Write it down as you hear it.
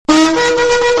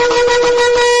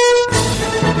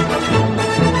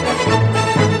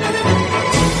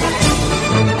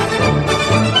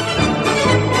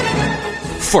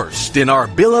First in our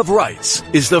Bill of Rights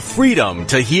is the freedom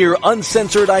to hear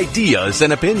uncensored ideas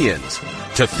and opinions,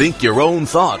 to think your own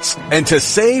thoughts, and to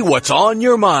say what's on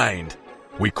your mind.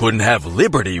 We couldn't have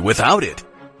liberty without it.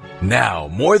 Now,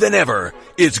 more than ever,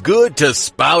 it's good to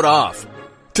spout off,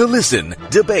 to listen,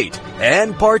 debate,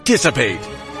 and participate.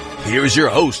 Here's your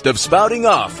host of Spouting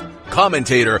Off,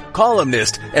 commentator,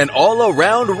 columnist, and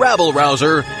all-around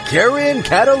rabble-rouser, Karen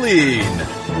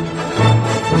Kataline.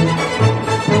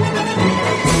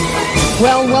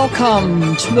 Well,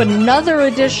 welcome to another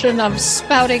edition of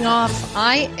Spouting Off.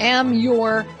 I am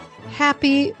your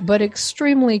happy but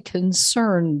extremely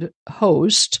concerned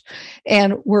host,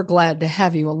 and we're glad to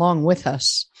have you along with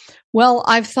us. Well,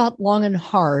 I've thought long and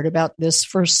hard about this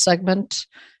first segment,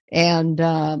 and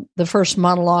the first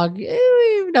monologue.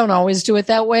 We don't always do it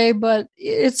that way, but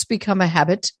it's become a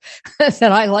habit that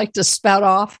I like to spout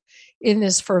off in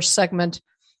this first segment.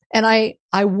 And I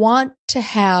want to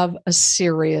have a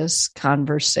serious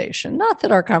conversation. Not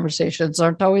that our conversations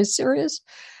aren't always serious,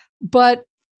 but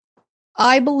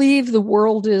I believe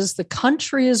the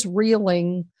country is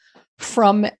reeling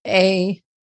from a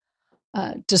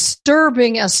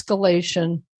disturbing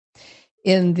escalation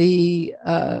in the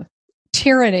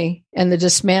tyranny and the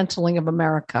dismantling of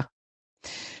America.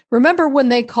 Remember when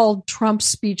they called Trump's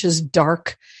speeches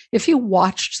dark? If you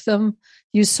watched them,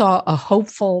 you saw a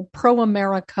hopeful,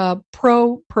 pro-America,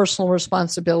 pro-personal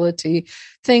responsibility,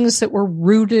 things that were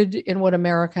rooted in what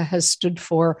America has stood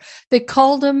for. They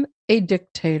called him a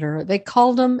dictator. They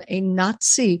called him a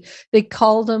Nazi. They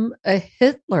called him a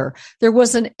Hitler. There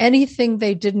wasn't anything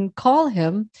they didn't call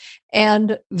him.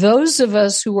 And those of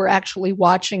us who were actually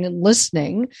watching and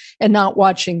listening and not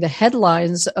watching the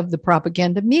headlines of the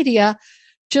propaganda media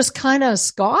just kind of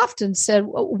scoffed and said,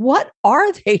 what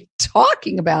are they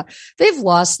talking about? They've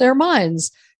lost their minds.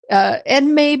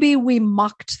 And maybe we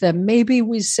mocked them. Maybe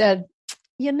we said,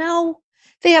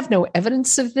 they have no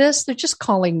evidence of this. They're just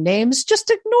calling names. Just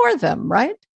ignore them,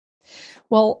 right?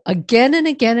 Well, again and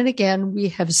again and again, we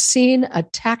have seen a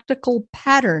tactical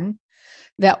pattern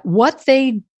that what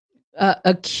they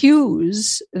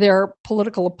accuse their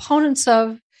political opponents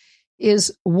of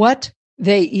is what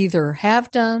they either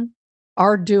have done,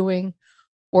 are doing,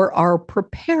 or are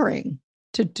preparing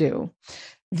to do.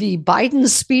 The Biden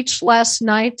speech last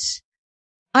night,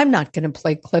 I'm not going to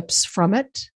play clips from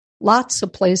it. Lots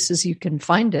of places you can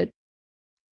find it.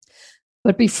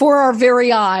 But before our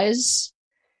very eyes,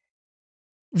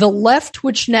 the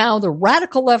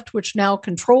radical left, which now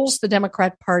controls the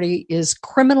Democrat Party, is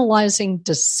criminalizing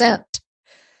dissent.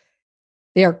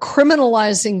 They are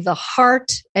criminalizing the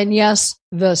heart and, yes,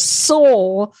 the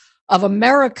soul of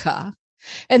America.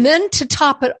 And then to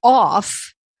top it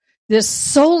off, this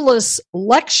soulless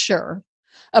lecture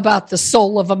about the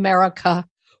soul of America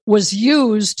was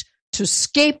used to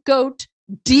scapegoat,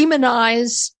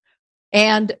 demonize,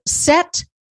 and set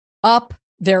up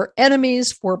their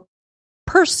enemies for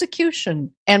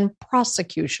persecution and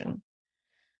prosecution.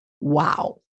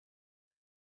 Wow.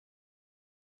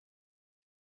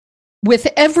 With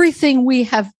everything we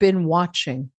have been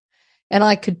watching, and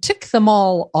I could tick them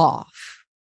all off,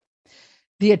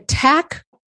 the attack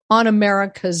on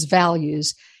America's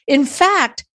values. In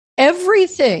fact,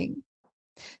 everything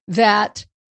that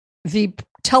the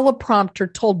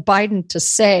teleprompter told Biden to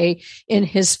say in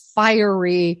his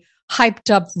fiery, hyped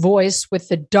up voice with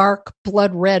the dark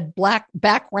blood red black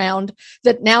background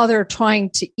that now they're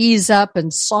trying to ease up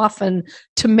and soften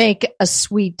to make a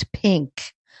sweet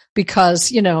pink.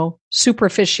 Because,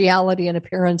 superficiality and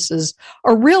appearances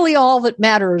are really all that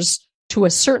matters to a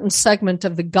certain segment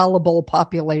of the gullible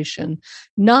population,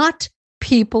 not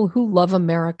people who love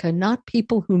America, not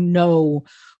people who know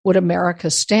what America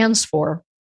stands for.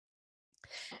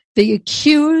 They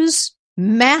accuse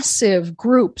massive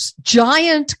groups,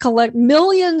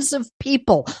 millions of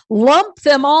people, lump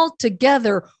them all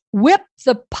together, whip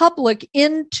the public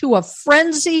into a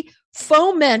frenzy,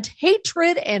 foment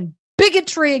hatred and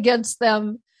bigotry against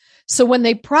them. So when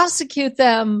they prosecute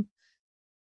them,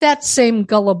 that same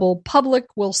gullible public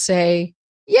will say,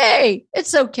 yay,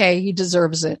 it's okay, he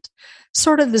deserves it.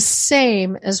 Sort of the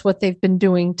same as what they've been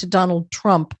doing to Donald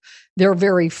Trump, their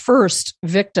very first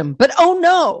victim. But oh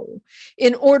no,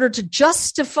 in order to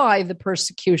justify the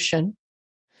persecution,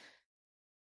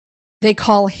 they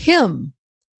call him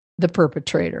the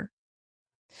perpetrator.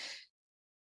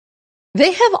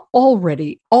 They have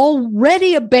already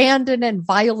abandoned and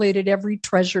violated every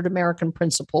treasured American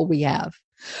principle we have.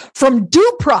 From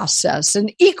due process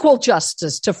and equal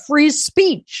justice to free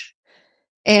speech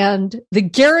and the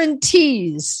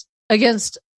guarantees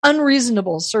against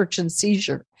unreasonable search and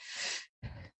seizure.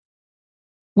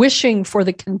 wishing for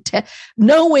the content,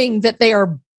 knowing that they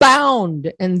are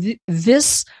bound. And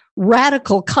this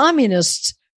radical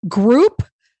communist group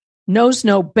knows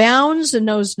no bounds and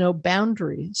knows no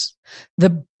boundaries.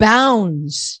 The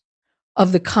bounds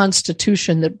of the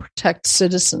Constitution that protects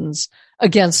citizens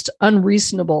against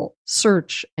unreasonable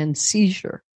search and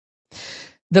seizure.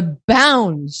 The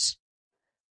bounds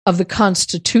of the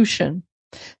Constitution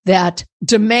that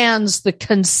demands the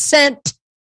consent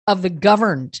of the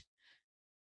governed.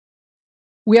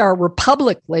 We are a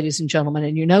republic, ladies and gentlemen,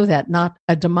 and you know that, not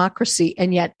a democracy.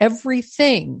 And yet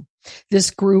everything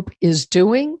this group is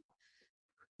doing,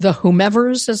 the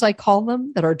whomevers, as I call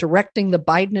them, that are directing the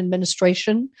Biden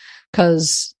administration,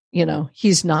 because,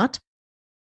 he's not,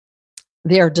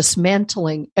 they are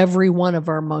dismantling every one of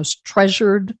our most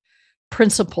treasured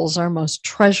principles, our most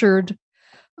treasured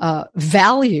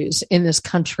values in this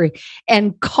country,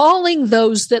 and calling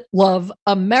those that love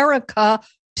America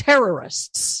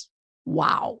terrorists.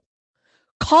 Wow.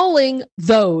 Calling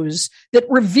those that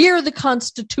revere the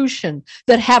Constitution,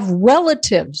 that have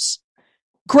relatives,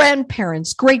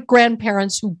 grandparents,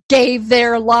 great-grandparents who gave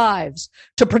their lives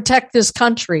to protect this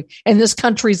country and this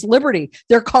country's liberty,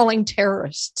 they're calling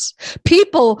terrorists.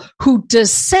 People who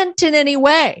dissent in any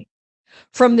way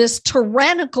from this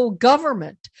tyrannical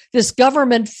government, this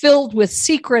government filled with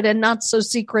secret and not so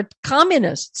secret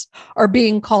communists, are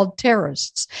being called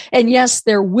terrorists. And yes,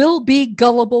 there will be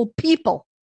gullible people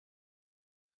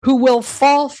who will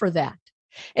fall for that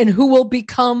and who will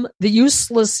become the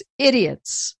useless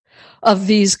idiots of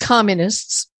these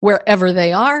communists wherever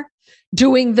they are,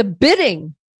 doing the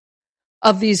bidding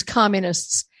of these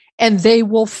communists, and they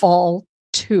will fall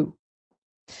too.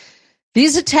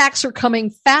 These attacks are coming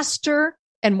faster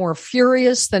and more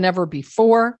furious than ever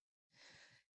before.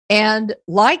 And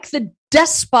like the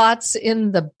despots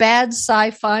in the bad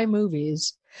sci-fi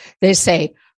movies, they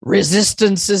say,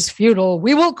 resistance is futile.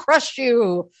 We will crush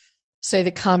you, say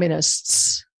the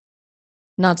communists.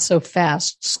 Not so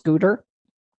fast, Scooter.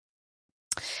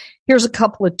 Here's a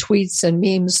couple of tweets and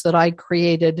memes that I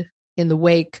created in the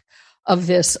wake of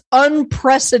this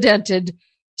unprecedented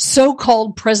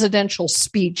so-called presidential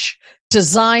speech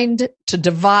designed to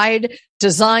divide,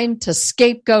 designed to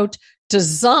scapegoat,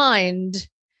 designed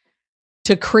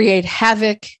to create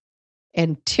havoc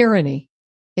and tyranny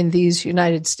in these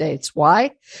United States.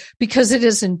 Why? Because it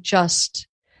isn't just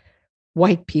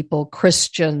white people,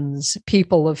 Christians,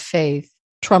 people of faith,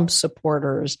 Trump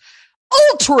supporters,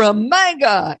 ultra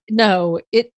mega. No,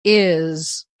 it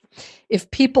is.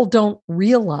 If people don't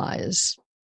realize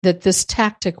that this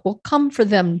tactic will come for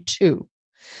them too,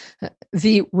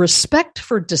 the respect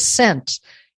for dissent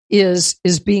is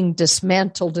being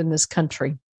dismantled in this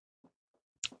country.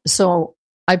 So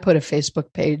I put a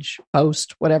Facebook page,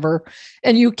 post, whatever,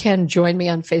 and you can join me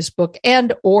on Facebook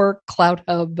and or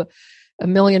CloutHub, a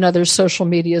million other social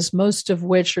medias, most of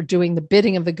which are doing the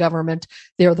bidding of the government.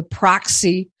 They're the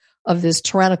proxy of this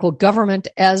tyrannical government,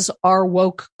 as are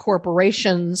woke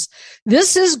corporations.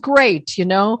 This is great,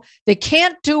 They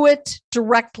can't do it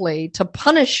directly to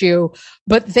punish you,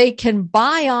 but they can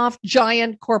buy off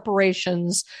giant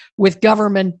corporations with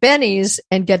government bennies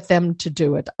and get them to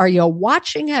do it. Are you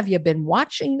watching? Have you been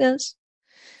watching this?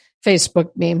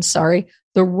 Facebook meme, sorry.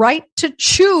 The right to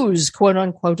choose, quote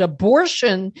unquote,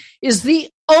 abortion is the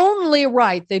only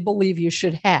right they believe you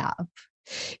should have.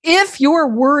 If you're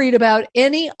worried about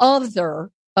any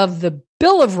other of the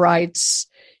Bill of Rights,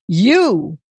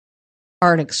 you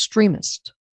are an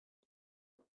extremist.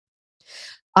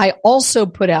 I also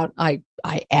put out, I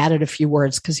added a few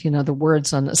words because, the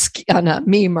words on a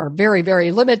meme are very,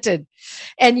 very limited.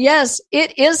 And yes,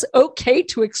 it is okay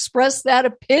to express that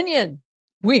opinion.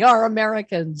 We are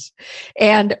Americans.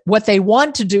 And what they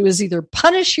want to do is either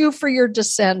punish you for your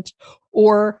dissent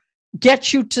or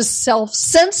get you to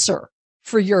self-censor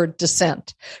for your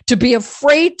dissent, to be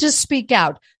afraid to speak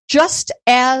out, just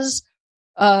as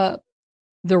the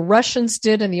Russians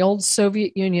did in the old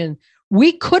Soviet Union.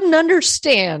 We couldn't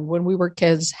understand when we were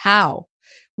kids how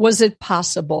was it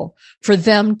possible for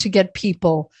them to get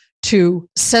people to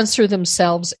censor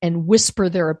themselves and whisper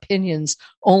their opinions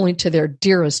only to their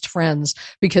dearest friends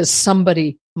because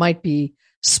somebody might be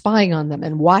spying on them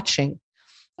and watching.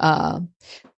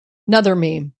 Another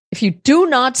meme. If you do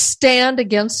not stand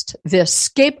against this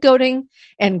scapegoating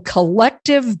and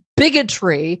collective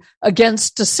bigotry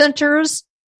against dissenters,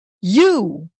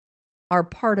 you are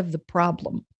part of the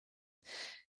problem.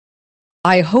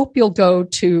 I hope you'll go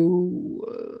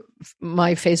to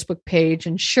my Facebook page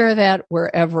and share that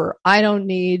wherever. I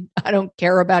don't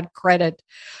care about credit.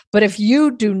 But if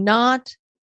you do not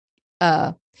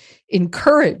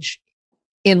encourage,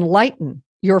 enlighten,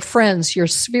 your friends, your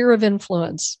sphere of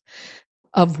influence,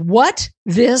 of what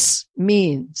this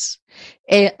means.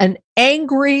 An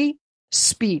angry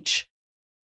speech.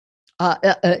 An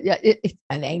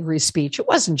angry speech. It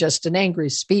wasn't just an angry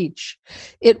speech.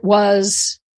 It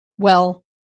was, well,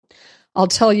 I'll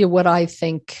tell you what I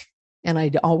think, and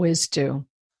I always do.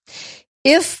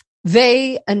 If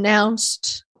they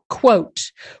announced,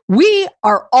 quote, "We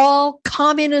are all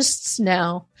communists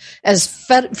now," as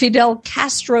Fidel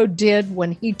Castro did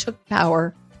when he took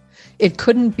power, it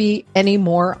couldn't be any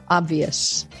more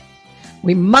obvious.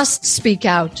 We must speak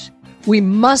out. We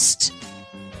must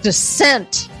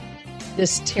dissent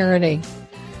this tyranny.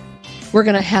 We're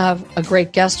going to have a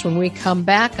great guest when we come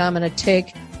back. I'm going to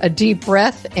take a deep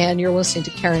breath, and you're listening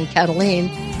to Karen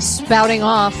Kataline spouting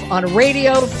off on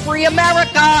Radio Free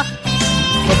America.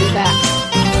 We'll be back.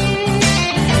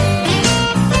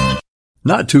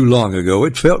 Not too long ago,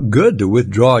 it felt good to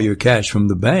withdraw your cash from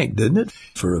the bank, didn't it?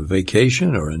 For a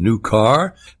vacation or a new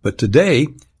car. But today,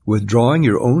 withdrawing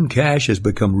your own cash has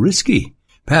become risky.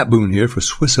 Pat Boone here for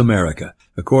Swiss America.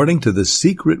 According to the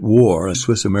Secret War, a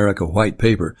Swiss America white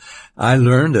paper, I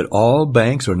learned that all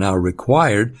banks are now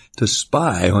required to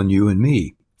spy on you and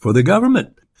me for the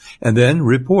government, and then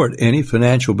report any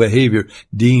financial behavior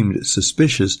deemed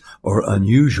suspicious or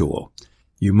unusual.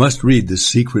 You must read The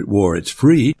Secret War. It's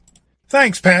free.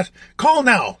 Thanks, Pat. Call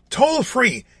now, toll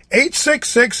free,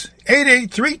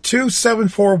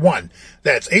 866-883-2741.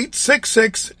 That's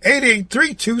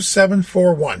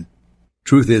 866-883-2741.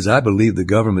 Truth is, I believe the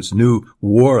government's new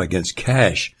war against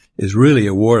cash is really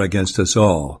a war against us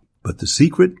all. But the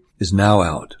secret is now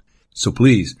out. So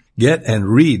please, get and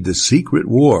read The Secret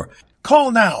War.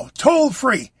 Call now, toll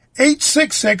free,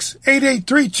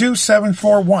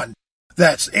 866-883-2741.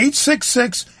 That's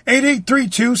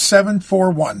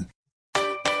 866-883-2741.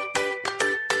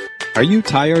 Are you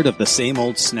tired of the same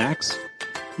old snacks?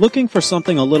 Looking for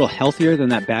something a little healthier than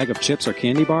that bag of chips or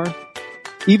candy bar?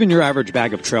 Even your average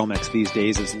bag of trail mix these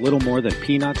days is little more than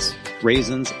peanuts,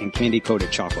 raisins, and candy-coated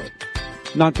chocolate.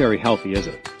 Not very healthy, is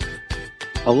it?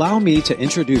 Allow me to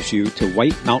introduce you to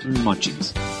White Mountain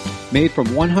Munchies. Made from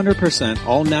 100%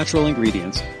 all-natural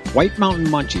ingredients, White Mountain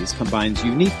Munchies combines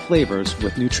unique flavors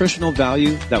with nutritional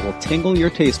value that will tingle your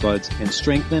taste buds and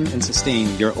strengthen and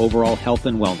sustain your overall health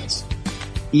and wellness.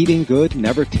 Eating good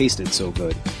never tasted so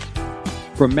good.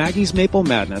 From Maggie's Maple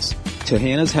Madness to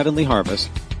Hannah's Heavenly Harvest,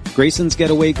 Grayson's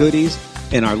Getaway Goodies,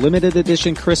 and our limited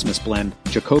edition Christmas blend,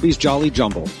 Jacoby's Jolly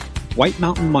Jumble, White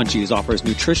Mountain Munchies offers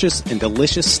nutritious and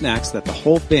delicious snacks that the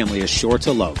whole family is sure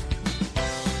to love.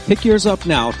 Pick yours up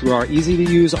now through our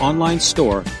easy-to-use online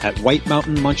store at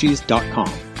whitemountainmunchies.com.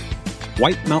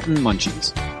 White Mountain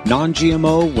Munchies,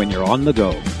 non-GMO when you're on the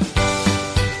go.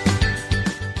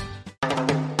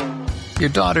 Your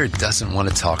daughter doesn't want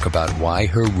to talk about why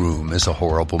her room is a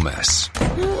horrible mess.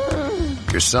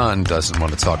 Your son doesn't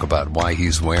want to talk about why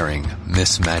he's wearing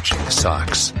mismatching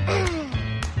socks.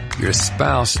 Your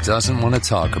spouse doesn't want to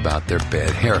talk about their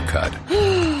bad haircut.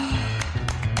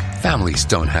 Families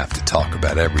don't have to talk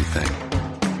about everything,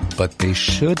 but they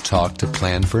should talk to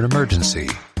plan for an emergency.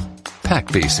 Pack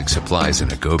basic supplies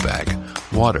in a go bag: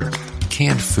 water,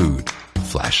 canned food,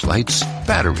 flashlights,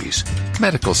 batteries,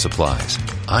 medical supplies,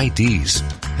 IDs,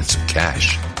 and some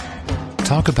cash.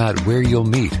 Talk about where you'll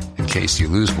meet in case you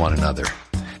lose one another.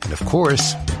 And of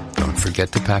course, don't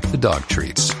forget to pack the dog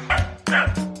treats.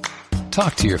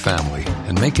 Talk to your family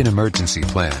and make an emergency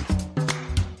plan.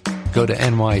 Go to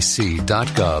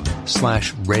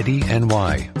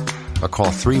nyc.gov/readyny or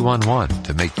call 311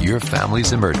 to make your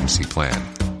family's emergency plan.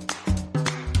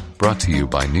 Brought to you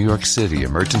by New York City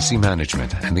Emergency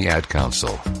Management and the Ad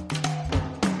Council.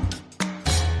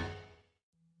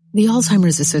 The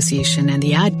Alzheimer's Association and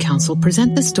the Ad Council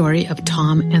present the story of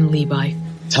Tom and Levi.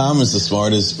 Tom is the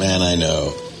smartest man I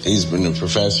know. He's been a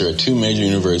professor at 2 major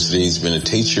universities, been a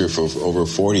teacher for over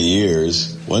 40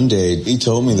 years. One day, he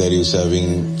told me that he was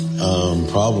having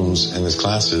problems in his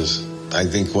classes. I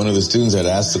think one of the students had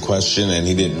asked the question and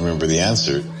he didn't remember the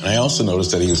answer. And I also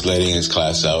noticed that he was letting his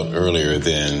class out earlier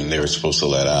than they were supposed to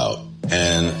let out.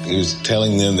 And he was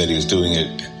telling them that he was doing it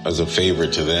as a favor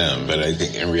to them, but I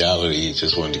think in reality he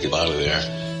just wanted to get out of there.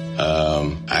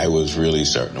 I was really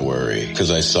starting to worry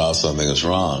because I saw something was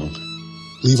wrong.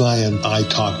 Levi and I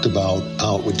talked about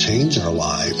how it would change our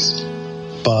lives,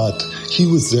 but he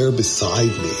was there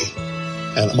beside me,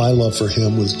 and my love for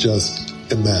him was just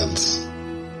immense.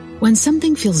 When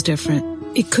something feels different,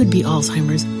 it could be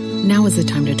Alzheimer's. Now is the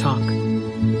time to talk.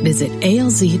 Visit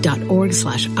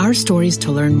alz.org/ourstories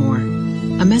to learn more.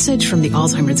 A message from the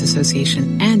Alzheimer's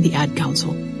Association and the Ad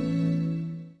Council.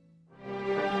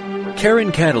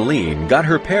 Karen Cataline got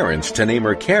her parents to name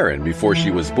her Karen before she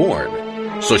was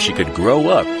born, so she could grow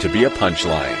up to be a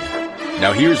punchline.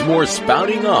 Now here's more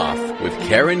Spouting Off with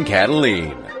Karen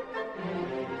Cataline.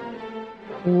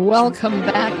 Welcome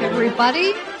back,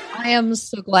 everybody. I am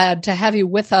so glad to have you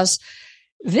with us.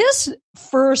 This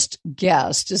first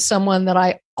guest is someone that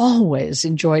I always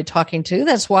enjoy talking to.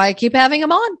 That's why I keep having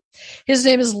him on. His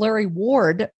name is Larry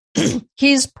Ward.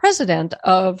 He's president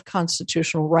of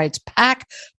Constitutional Rights PAC,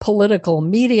 Political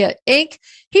Media, Inc.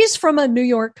 He's from a New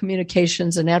York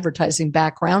communications and advertising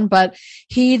background, but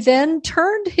he then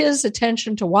turned his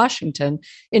attention to Washington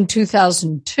in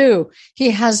 2002.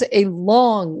 He has a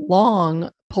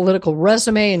long political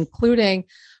resume, including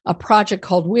a project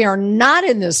called We Are Not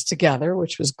in This Together,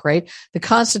 which was great, the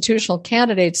Constitutional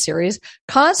Candidate Series,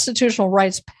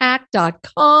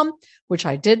 constitutionalrightspac.com, which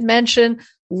I did mention.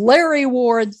 Larry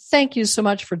Ward, thank you so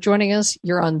much for joining us.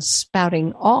 You're on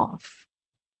Spouting Off.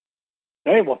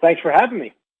 Hey, well, thanks for having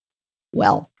me.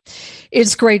 Well,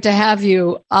 it's great to have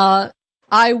you.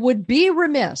 I would be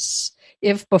remiss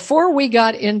if before we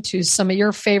got into some of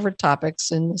your favorite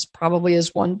topics, and this probably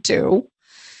is one too,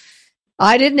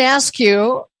 I didn't ask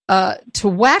you to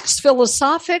wax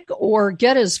philosophic or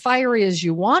get as fiery as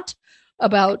you want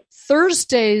about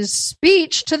Thursday's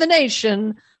speech to the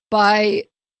nation by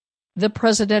the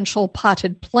presidential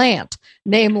potted plant,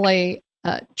 namely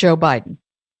Joe Biden.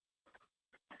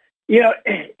 You know,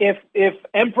 if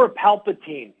Emperor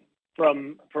Palpatine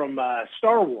from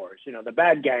Star Wars, you know, the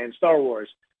bad guy in Star Wars,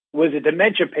 was a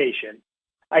dementia patient,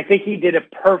 I think he did a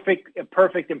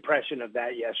perfect impression of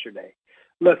that yesterday.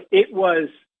 Look, it was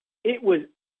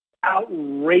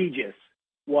outrageous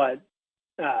what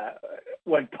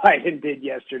Biden did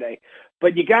yesterday,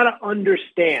 but you got to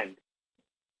understand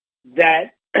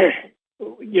that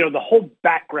you know the whole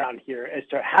background here as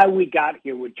to how we got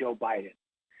here with Joe Biden,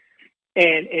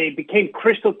 and it became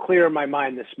crystal clear in my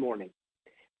mind this morning.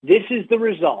 This is the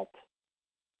result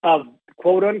of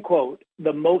quote unquote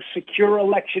the most secure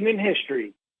election in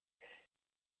history.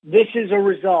 This is a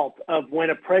result of when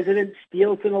a president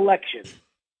steals an election,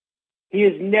 he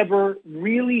is never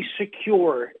really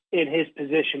secure in his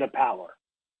position of power.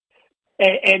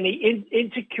 And the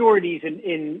insecurities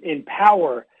in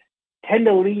power tend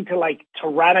to lead to like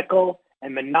tyrannical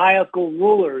and maniacal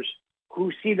rulers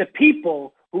who see the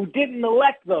people who didn't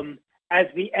elect them as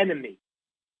the enemy.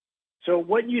 So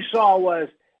what you saw was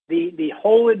the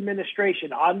whole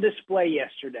administration on display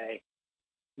yesterday,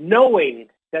 knowing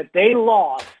that they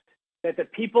lost, that the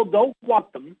people don't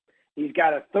want them. He's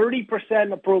got a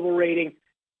 30% approval rating.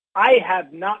 I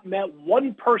have not met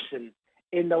one person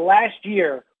in the last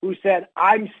year who said,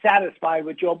 I'm satisfied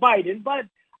with Joe Biden, but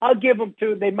I'll give them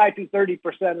to, they might be 30%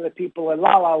 of the people in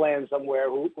La La Land somewhere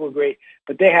who agree,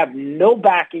 but they have no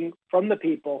backing from the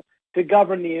people to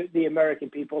govern the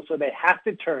American people, so they have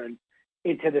to turn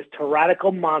into this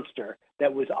tyrannical monster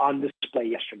that was on display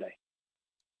yesterday.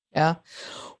 Yeah.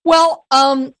 Well,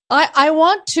 I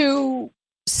want to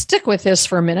stick with this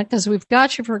for a minute because we've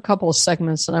got you for a couple of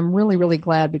segments, and I'm really, really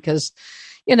glad because,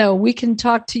 you know, we can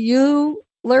talk to you,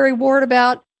 Larry Ward,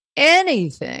 about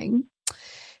anything.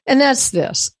 And that's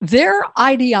this. Their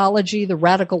ideology, the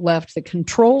radical left that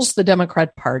controls the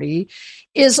Democrat Party,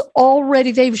 is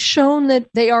already, they've shown that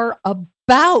they are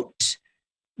about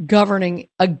governing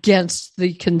against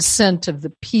the consent of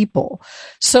the people.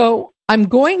 So I'm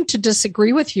going to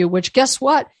disagree with you, which guess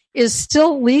what is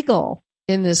still legal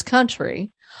in this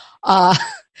country,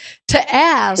 to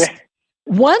ask,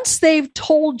 once they've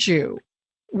told you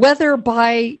whether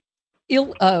by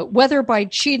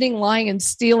cheating, lying, and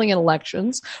stealing in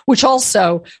elections, which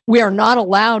also we are not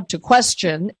allowed to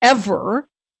question ever,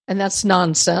 and that's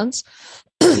nonsense.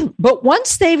 But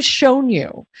once they've shown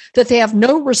you that they have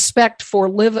no respect for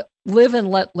live and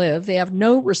let live, they have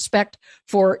no respect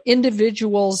for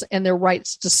individuals and their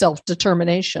rights to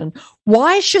self-determination,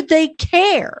 why should they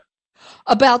care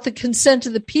about the consent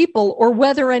of the people or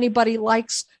whether anybody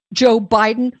likes Joe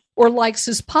Biden or likes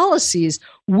his policies?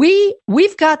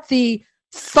 We've got the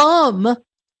thumb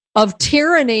of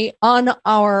tyranny on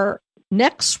our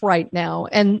necks right now,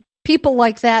 and people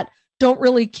like that don't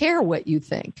really care what you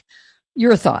think.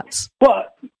 Your thoughts? Well,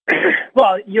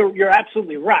 you're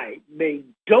absolutely right. They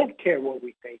don't care what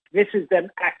we think. This is them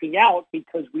acting out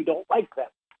because we don't like them.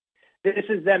 This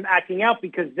is them acting out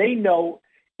because they know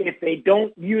if they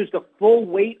don't use the full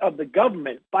weight of the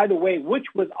government, by the way, which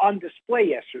was on display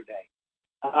yesterday,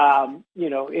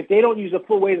 if they don't use the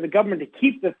full weight of the government to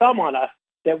keep the thumb on us,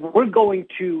 that we're going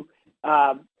to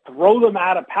throw them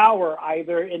out of power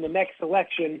either in the next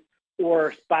election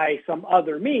or by some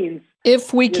other means,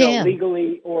 if we can,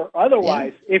 legally or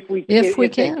otherwise, if they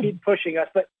keep pushing us.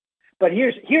 But But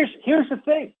here's the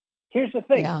thing. Here's the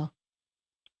thing. Yeah.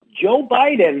 Joe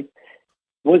Biden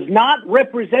was not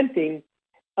representing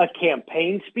a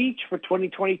campaign speech for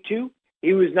 2022.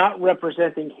 He was not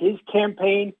representing his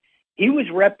campaign. He was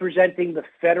representing the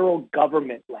federal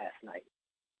government last night.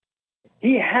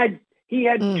 He had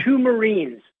two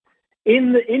Marines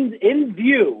in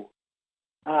view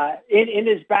in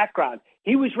his background.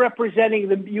 He was representing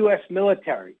the U.S.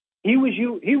 military. He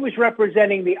was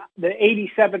representing the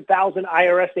 87,000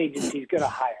 IRS agents he's going to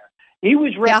hire. He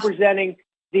was representing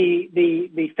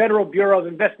the Federal Bureau of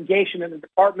Investigation and the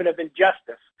Department of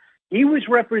Injustice. He was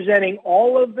representing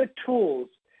all of the tools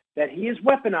that he has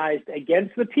weaponized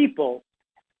against the people,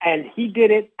 and he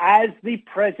did it as the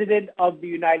President of the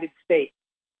United States.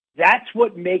 That's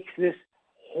what makes this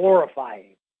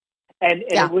horrifying. And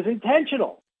it was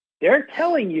intentional. They're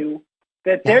telling you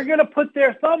that they're going to put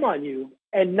their thumb on you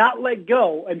and not let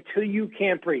go until you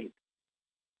can't breathe.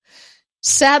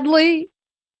 Sadly,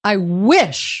 I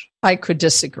wish I could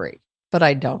disagree, but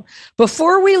I don't.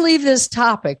 Before we leave this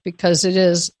topic, because it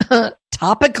is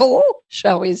topical,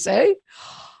 shall we say,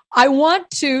 I want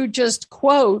to just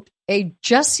quote a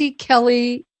Jesse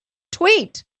Kelly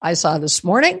tweet I saw this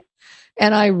morning,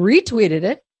 and I retweeted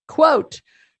it. Quote,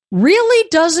 "Really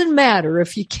doesn't matter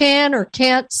if you can or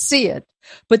can't see it,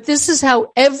 but this is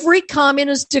how every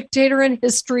communist dictator in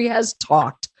history has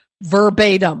talked."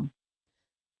 Verbatim.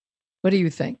 What do you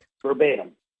think?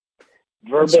 Verbatim.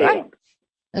 That's right.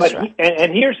 That's right.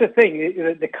 And here's the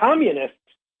thing. The communists,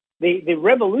 the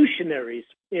revolutionaries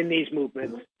in these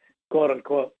movements, quote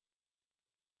unquote,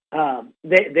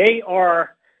 they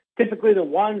are typically the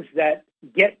ones that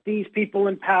get these people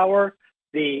in power,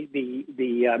 the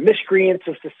miscreants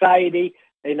of society.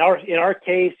 In our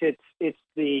case, it's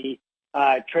the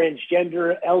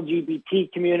transgender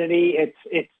LGBT community.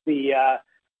 It's the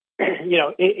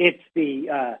it's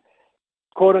the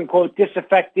quote unquote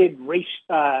disaffected race,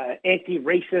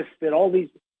 anti-racist, and all these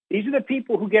are the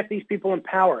people who get these people in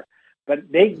power.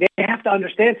 But they have to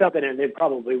understand something, and they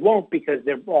probably won't because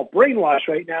they're all brainwashed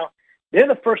right now. They're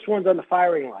the first ones on the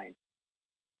firing line.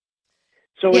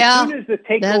 So as soon as the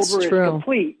takeover is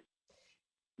complete,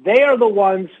 they are the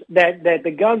ones that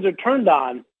the guns are turned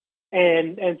on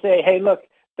and say, "Hey, look,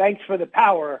 thanks for the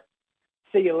power.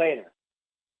 See you later."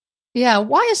 Yeah,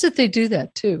 why is it they do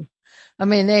that too? I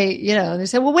mean, they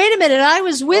say, "Well, wait a minute, I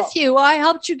was with you. I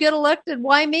helped you get elected.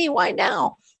 Why me? Why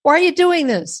now? Why are you doing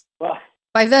this?" Well,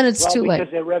 by then it's too late.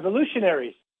 Because they're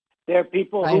revolutionaries. They're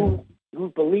people who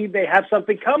believe they have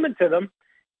something coming to them,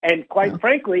 and quite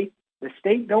frankly, the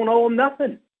state don't owe them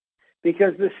nothing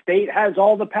because the state has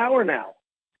all the power now,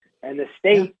 and the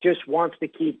state just wants to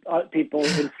keep people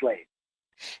enslaved.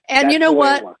 And that's, you know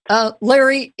what,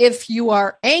 Larry, if you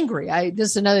are angry,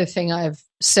 this is another thing I've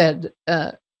said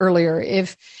earlier.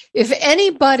 If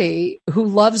anybody who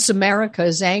loves America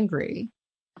is angry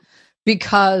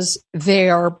because they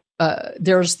are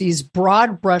there's these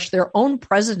broad brush, their own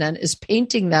president is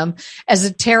painting them as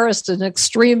a terrorist, an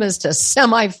extremist, a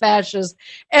semi-fascist,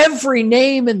 every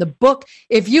name in the book.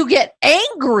 If you get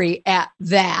angry at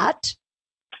that,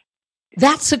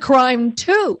 that's a crime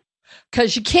too,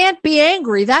 because you can't be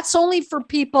angry. That's only for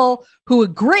people who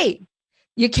agree.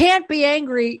 You can't be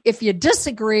angry if you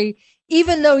disagree,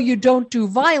 even though you don't do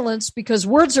violence, because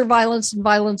words are violence and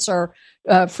violence are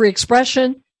free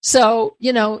expression. So,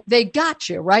 they got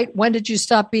you, right? When did you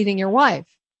stop beating your wife?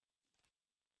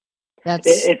 That's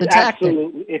the tactic.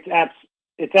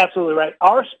 It's absolutely right.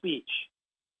 Our speech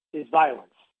is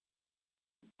violence.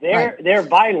 Their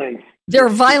violence. Their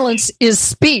violence is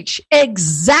speech.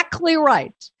 Exactly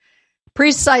right.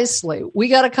 Precisely. We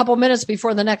got a couple minutes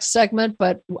before the next segment,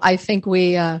 but I think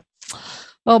we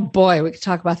could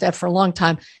talk about that for a long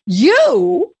time.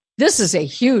 This is a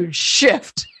huge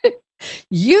shift.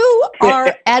 You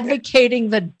are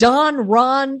advocating the Don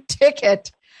Ron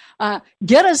ticket.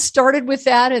 Get us started with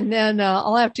that, and then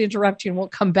I'll have to interrupt you, and we'll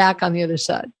come back on the other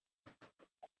side.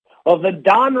 Well, the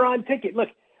Don Ron ticket. Look,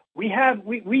 we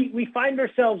find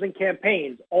ourselves in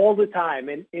campaigns all the time,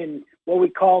 in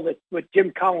what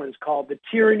Jim Collins called the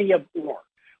tyranny of or.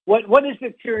 What is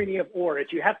the tyranny of or?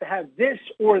 It's you have to have this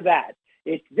or that.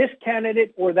 It's this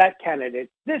candidate or that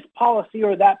candidate. This policy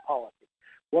or that policy.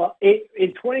 Well,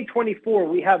 in 2024,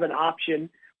 we have an option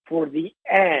for the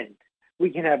and. We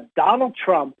can have Donald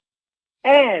Trump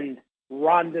and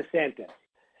Ron DeSantis.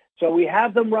 So we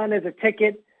have them run as a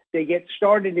ticket. They get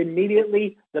started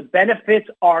immediately. The benefits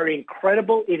are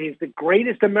incredible. It is the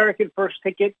greatest American first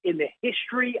ticket in the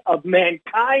history of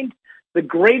mankind, the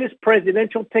greatest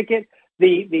presidential ticket,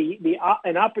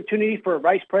 an opportunity for a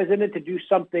vice president to do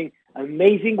something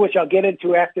amazing, which I'll get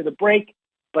into after the break.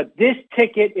 But this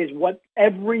ticket is what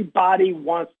everybody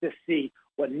wants to see.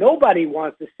 What nobody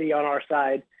wants to see on our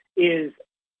side is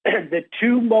the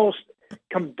two most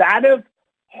combative,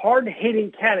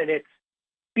 hard-hitting candidates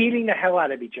beating the hell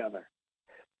out of each other.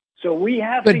 So we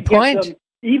have to get them,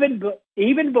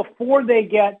 even before they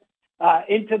get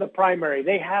into the primary,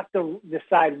 they have to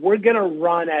decide we're going to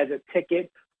run as a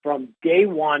ticket from day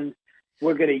one.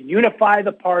 We're going to unify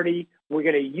the party. We're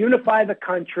going to unify the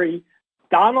country.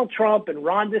 Donald Trump and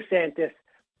Ron DeSantis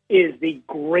is the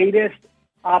greatest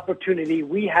opportunity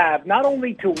we have, not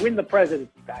only to win the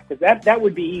presidency back, because that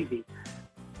would be easy.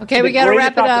 Okay, we got to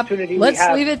wrap it up.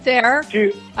 Let's leave it there.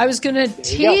 I was going to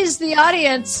tease the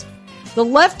audience. The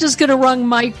left is going to run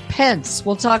Mike Pence.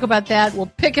 We'll talk about that.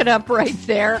 We'll pick it up right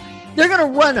there. They're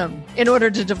going to run him in order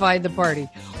to divide the party.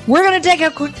 We're going to take a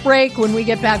quick break. When we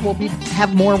get back, we'll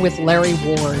have more with Larry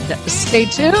Ward. Stay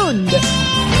tuned.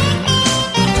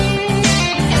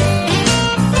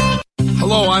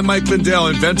 Hello, I'm Mike Lindell,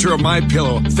 inventor of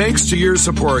MyPillow. Thanks to your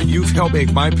support, you've helped make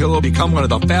MyPillow become one of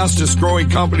the fastest growing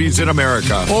companies in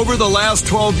America. Over the last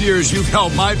 12 years, you've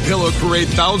helped MyPillow create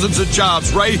thousands of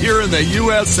jobs right here in the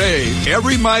USA.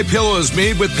 Every MyPillow is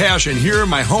made with passion here in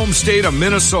my home state of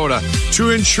Minnesota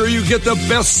to ensure you get the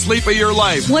best sleep of your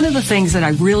life. One of the things that I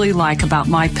really like about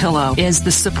MyPillow is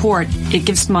the support. It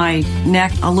gives my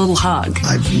neck a little hug.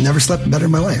 I've never slept better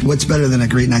in my life. What's better than a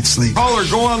great night's sleep? Call or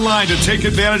go online to take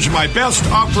advantage of my best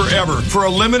offer ever. For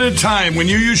a limited time, when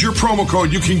you use your promo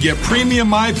code, you can get premium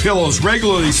MyPillows,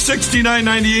 regularly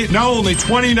 $69.98, now only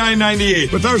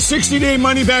 $29.98. With our 60-day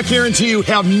money-back guarantee, you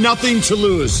have nothing to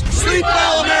lose. Sleep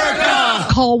well, America!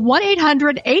 Call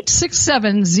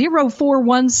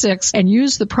 1-800-867-0416 and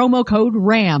use the promo code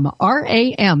RAM,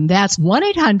 R-A-M. That's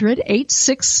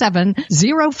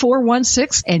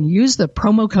 1-800-867-0416 and use the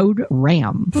promo code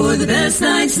RAM. For the best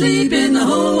night's sleep in the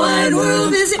whole wide world,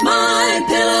 visit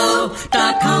MyPillow.com.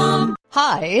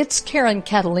 Hi, it's Karen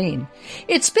Cataline.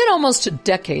 It's been almost a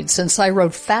decade since I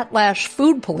wrote Fat Lash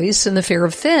Food Police and the Fear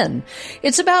of Thin.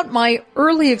 It's about my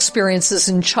early experiences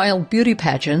in child beauty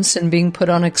pageants and being put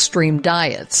on extreme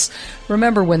diets.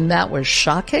 Remember when that was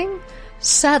shocking?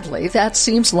 Sadly, that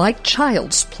seems like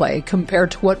child's play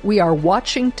compared to what we are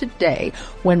watching today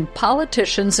when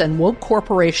politicians and woke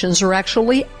corporations are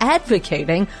actually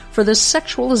advocating for the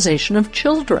sexualization of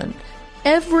children.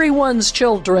 Everyone's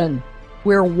children.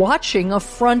 We're watching a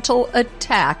frontal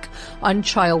attack on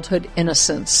childhood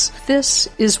innocence. This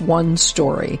is one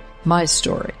story, my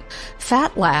story.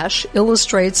 Fat Lash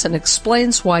illustrates and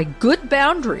explains why good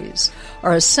boundaries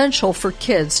are essential for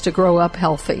kids to grow up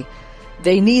healthy.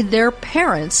 They need their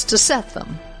parents to set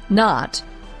them, not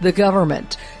the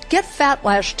government. Get Fat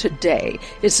Lash today.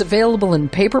 It's available in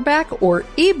paperback or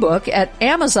ebook at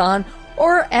Amazon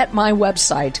or at my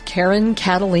website,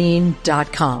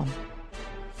 KarenCataline.com.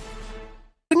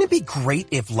 Wouldn't it be great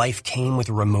if life came with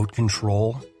a remote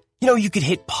control? You know, you could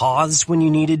hit pause when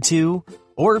you needed to,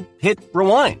 or hit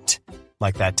rewind.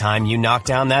 Like that time you knocked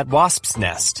down that wasp's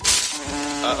nest.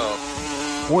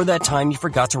 Uh-oh. Or that time you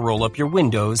forgot to roll up your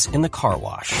windows in the car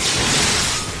wash.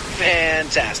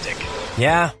 Fantastic.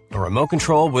 Yeah, a remote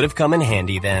control would have come in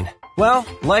handy then. Well,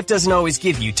 life doesn't always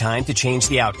give you time to change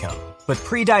the outcome. But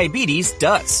prediabetes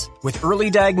does. With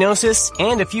early diagnosis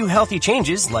and a few healthy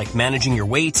changes like managing your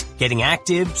weight, getting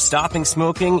active, stopping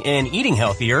smoking, and eating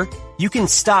healthier, you can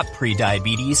stop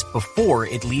prediabetes before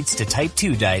it leads to type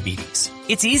 2 diabetes.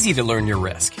 It's easy to learn your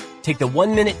risk. Take the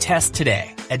 1-minute test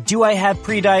today at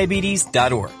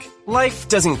doihaveprediabetes.org. Life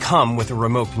doesn't come with a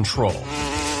remote control.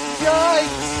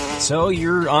 Yikes! So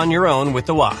you're on your own with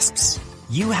the wasps.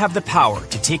 You have the power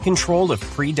to take control of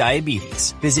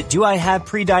prediabetes. Visit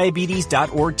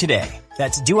doihaveprediabetes.org today.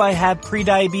 That's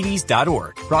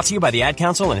doihaveprediabetes.org. Brought to you by the Ad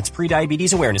Council and its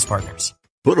prediabetes awareness partners.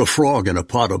 Put a frog in a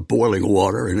pot of boiling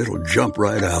water and it'll jump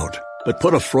right out. But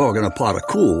put a frog in a pot of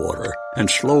cool water and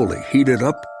slowly heat it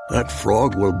up, that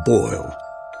frog will boil.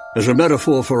 As a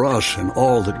metaphor for us and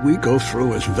all that we go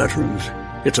through as veterans,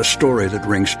 it's a story that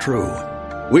rings true.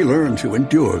 We learn to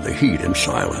endure the heat in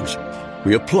silence.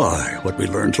 We apply what we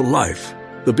learn to life,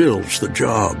 the bills, the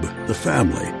job, the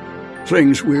family,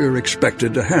 things we're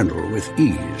expected to handle with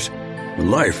ease. When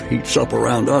life heats up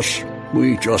around us,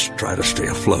 we just try to stay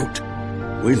afloat.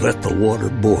 We let the water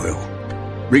boil.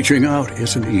 Reaching out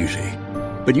isn't easy,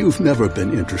 but you've never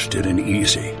been interested in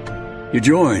easy. You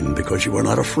join because you are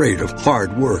not afraid of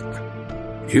hard work.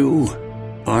 You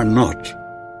are not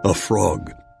a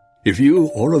frog. If you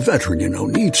or a veteran you know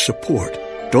needs support,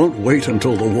 don't wait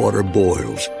until the water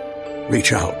boils.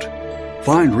 Reach out.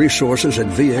 Find resources at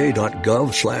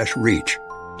va.gov/reach.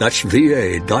 That's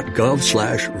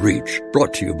va.gov/reach.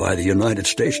 Brought to you by the United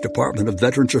States Department of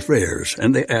Veterans Affairs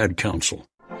and the Ad Council.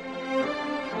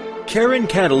 Karen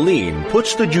Cataline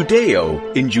puts the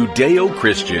Judeo in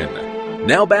Judeo-Christian.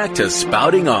 Now back to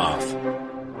Spouting Off.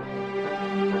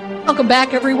 Welcome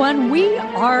back, everyone. We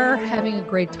are having a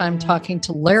great time talking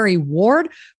to Larry Ward,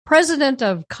 president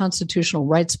of Constitutional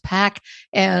Rights PAC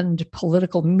and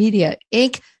Political Media,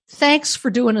 Inc. Thanks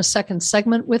for doing a second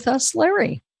segment with us,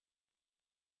 Larry.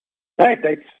 Hey,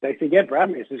 thanks again for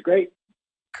having me. This is great.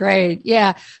 Great.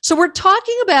 Yeah. So we're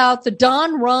talking about the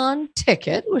Don Ron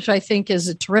ticket, which I think is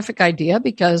a terrific idea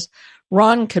because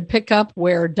Ron could pick up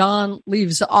where Don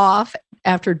leaves off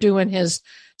after doing his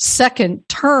second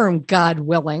term, God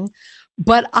willing.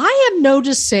 But I am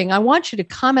noticing, I want you to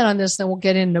comment on this, then we'll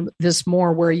get into this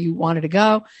more where you wanted to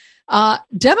go.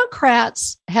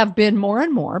 Democrats have been more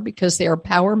and more, because they are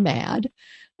power mad,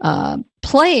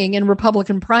 playing in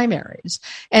Republican primaries.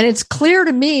 And it's clear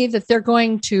to me that they're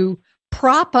going to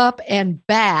prop up and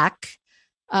back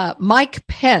Mike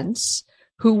Pence,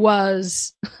 who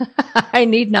was, I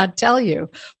need not tell you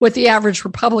what the average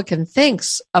Republican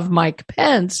thinks of Mike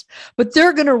Pence, but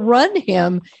they're going to run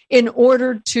him in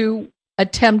order to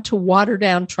attempt to water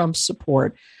down Trump's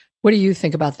support. What do you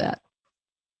think about that?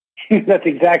 That's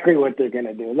exactly what they're going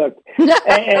to do. Look,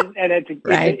 and it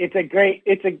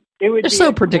would be so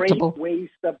a predictable great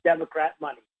waste of Democrat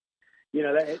money. You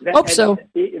know, that's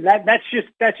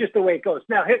just the way it goes.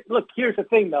 Now, look, here's the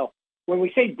thing, though. When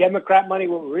we say Democrat money,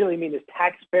 what we really mean is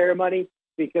taxpayer money,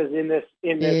 because in this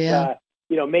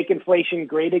make inflation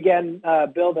great again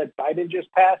bill that Biden just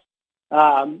passed,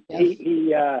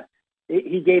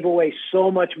 he gave away so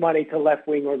much money to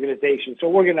left-wing organizations. So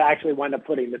we're going to actually wind up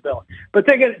putting the bill. But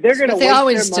they're going to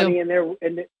waste their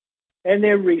money and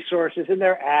their resources and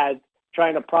their ads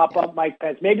trying to prop up Mike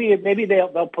Pence. Maybe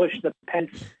they'll push the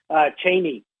Pence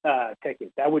Cheney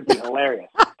ticket. That would be hilarious.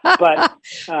 But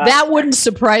that wouldn't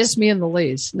surprise me in the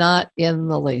least. Not in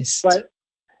the least.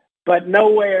 But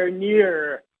nowhere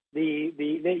near the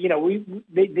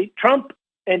Trump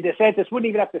and DeSantis wouldn't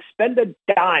even have to spend a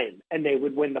dime, and they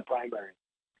would win the primary.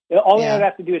 All they would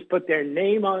have to do is put their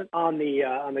name on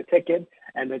the ticket,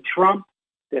 and the Trump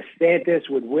DeSantis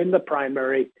would win the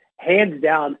primary, hands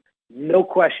down, no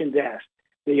questions asked.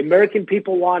 The American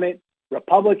people want it.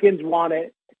 Republicans want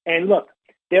it. And look,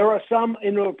 there are some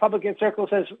in the Republican circle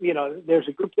says, there's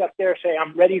a group up there say,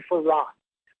 I'm ready for Ron.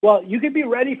 Well, you could be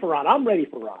ready for Ron. I'm ready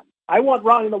for Ron. I want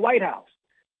Ron in the White House.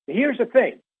 Here's the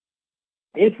thing.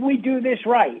 If we do this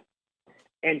right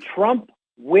and Trump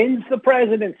wins the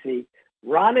presidency,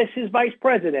 Ron is his vice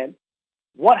president,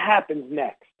 what happens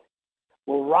next?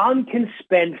 Well, Ron can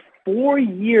spend 4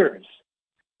 years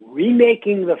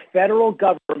remaking the federal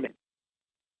government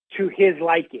to his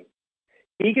liking.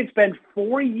 He can spend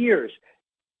 4 years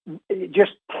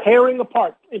just tearing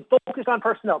apart and focus on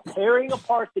personnel, tearing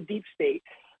apart the deep state,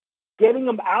 getting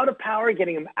them out of power,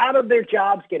 getting them out of their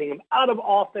jobs, getting them out of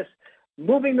office,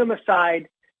 moving them aside,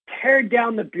 tear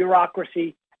down the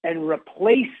bureaucracy, and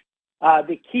replace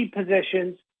the key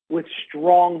positions with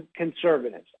strong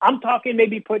conservatives. I'm talking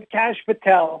maybe put Kash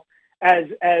Patel as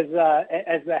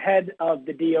the head of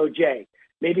the DOJ,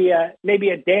 maybe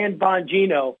a Dan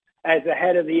Bongino as the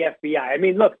head of the FBI. I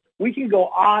mean, look, we can go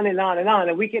on and on and on,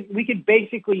 and we could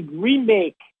basically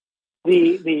remake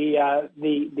the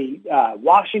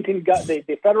Washington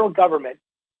the federal government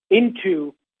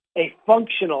into a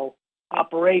functional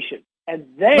operation. And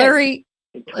then Larry,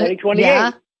 in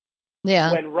 2028,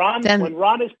 when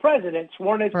Ron is president,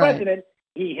 sworn as Right. president,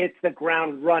 he hits the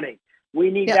ground running.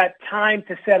 We need that time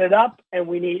to set it up, and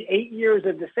we need 8 years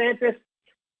of DeSantis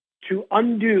to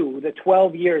undo the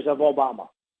 12 years of Obama.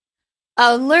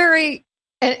 Larry,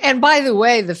 and by the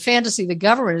way, the fantasy of the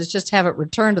government is just have it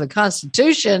returned to the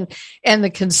Constitution and the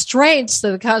constraints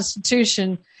that the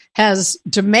Constitution has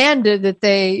demanded that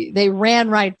they ran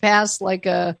right past like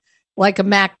a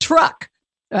Mack truck,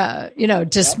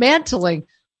 dismantling.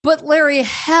 But Larry,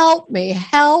 help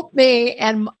me,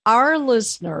 and our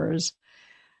listeners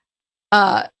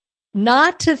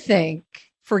not to think,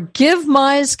 forgive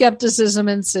my skepticism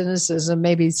and cynicism,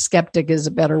 maybe skeptic is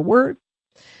a better word,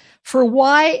 for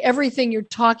why everything you're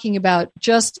talking about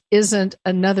just isn't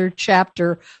another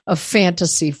chapter of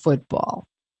fantasy football.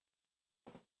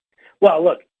 Well,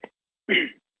 look,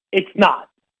 it's not.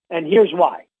 And here's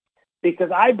why. Because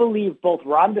I believe both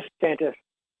Ron DeSantis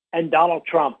and Donald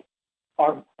Trump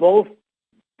are both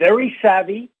very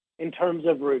savvy in terms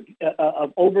of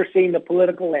overseeing the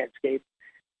political landscape,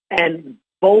 and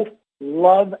both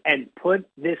love and put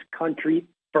this country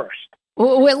first.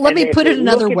 Well, let me put it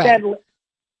another way.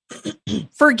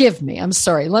 forgive me, I'm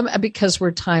sorry, because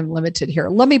we're time limited here.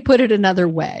 Let me put it another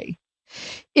way.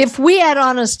 If we had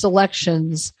honest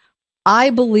elections, I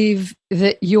believe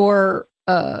that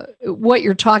what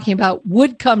you're talking about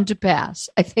would come to pass.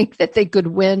 I think that they could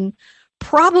win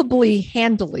probably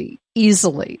handily,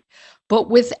 easily. But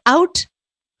without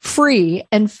free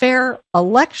and fair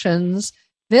elections,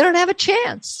 they don't have a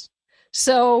chance.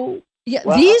 So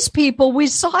these people, we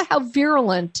saw how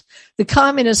virulent the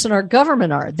communists in our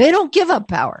government are. They don't give up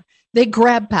power. They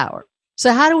grab power.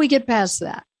 So how do we get past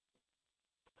that?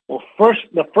 Well,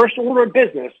 the first order of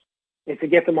business is to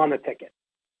get them on the ticket.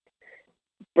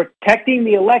 Protecting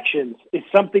the elections is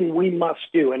something we must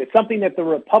do, and it's something that the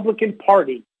Republican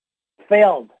Party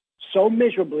failed so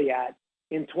miserably at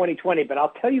in 2020. But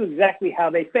I'll tell you exactly how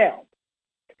they failed.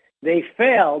 They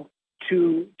failed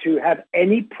to have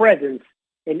any presence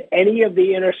in any of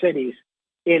the inner cities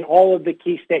in all of the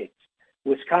key states: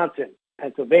 Wisconsin,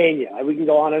 Pennsylvania, we can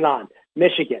go on,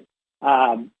 Michigan.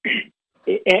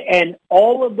 And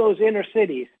all of those inner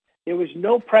cities, there was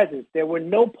no presence. There were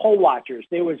no poll watchers.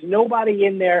 There was nobody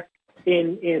in there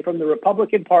from the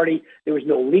Republican Party. There was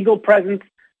no legal presence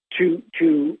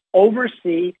to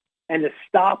oversee and to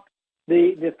stop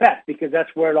the theft, because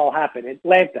that's where it all happened.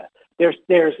 Atlanta.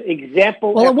 There's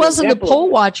example. Well, it wasn't the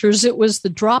poll watchers. It was the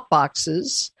drop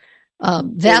boxes.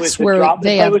 That's where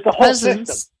they have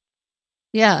presence.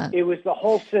 Yeah. It was the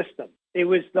whole system. It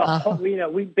was the whole,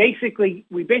 we basically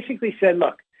said,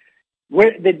 look,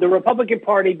 the Republican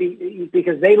Party,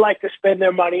 because they like to spend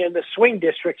their money in the swing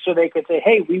districts, so they could say,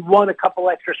 hey, we won a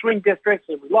couple extra swing districts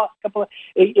and we lost a couple.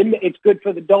 It's good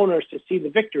for the donors to see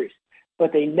the victories,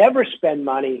 but they never spend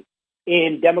money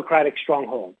in Democratic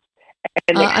strongholds.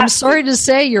 And I'm sorry to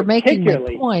say, you're making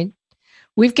my point.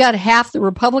 We've got half the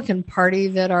Republican Party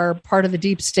that are part of the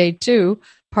deep state too,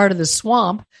 part of the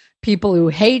swamp. People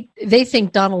who they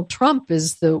think Donald Trump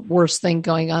is the worst thing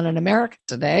going on in America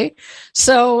today.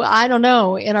 So I don't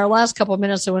know. In our last couple of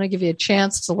minutes, I want to give you a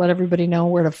chance to let everybody know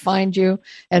where to find you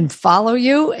and follow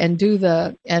you and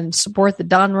and support the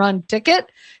Don Run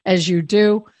ticket as you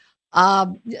do.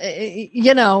 What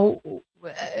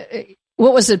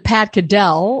was it? Pat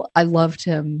Caddell. I loved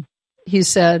him. He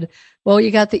said, well,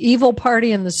 you got the evil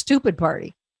party and the stupid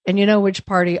party. And you know which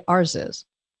party ours is.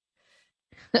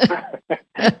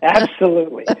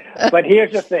 Absolutely. But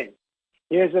here's the thing.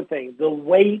 The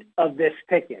weight of this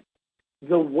ticket,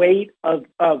 the weight of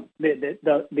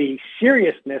the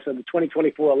seriousness of the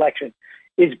 2024 election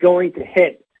is going to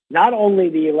hit not only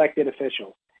the elected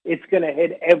officials, it's going to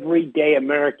hit everyday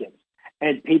Americans.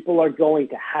 And people are going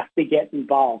to have to get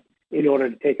involved in order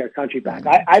to take our country back.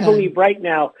 I believe right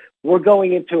now we're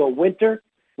going into a winter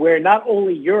where not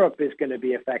only Europe is going to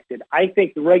be affected, I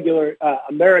think the regular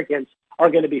Americans are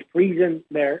going to be freezing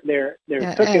their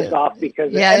cookies off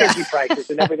because of energy prices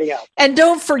and everything else. And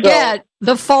don't forget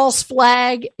the false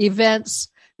flag events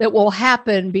that will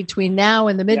happen between now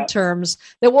and the midterms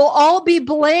that will all be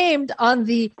blamed on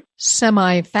the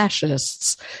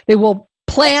semi-fascists. They will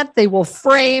plant, they will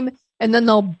frame, and then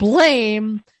they'll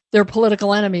blame their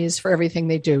political enemies for everything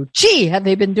they do. Gee, have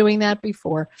they been doing that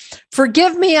before?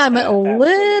 Forgive me, I'm a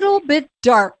little bit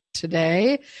dark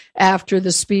today after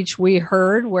the speech we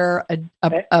heard where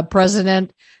a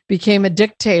president became a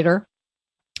dictator.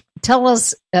 Tell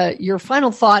us your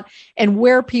final thought and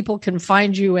where people can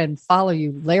find you and follow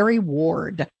you. Larry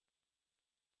Ward.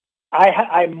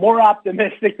 I'm more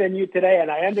optimistic than you today, and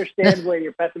I understand where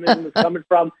your pessimism is coming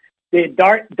from. The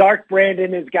dark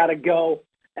Brandon has got to go,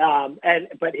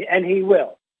 and he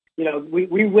will.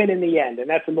 We win in the end, and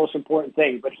that's the most important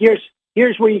thing. But here's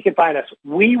where you can find us.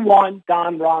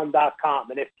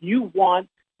 WeWantDonRon.com. And if you want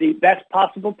the best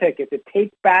possible ticket to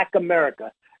take back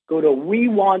America, go to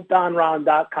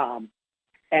WeWantDonRon.com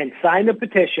and sign the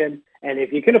petition. And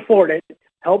if you can afford it,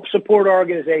 help support our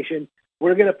organization.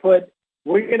 We're going to put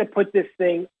this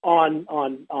thing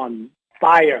on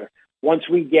fire once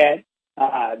we get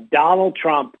Donald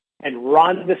Trump and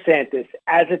Ron DeSantis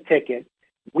as a ticket.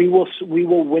 We will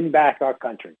win back our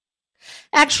country.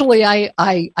 Actually,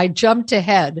 I jumped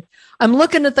ahead. I'm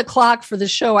looking at the clock for the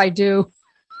show I do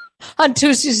on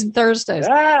Tuesdays and Thursdays.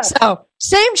 So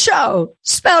same show,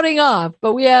 spouting off,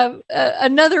 but we have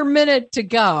another minute to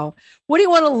go. What do you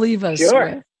want to leave us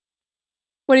with?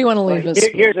 What do you want to leave us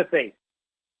with? Here's the thing.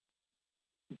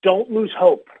 Don't lose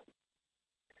hope.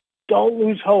 Don't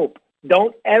lose hope.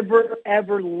 Don't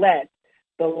ever let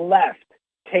the left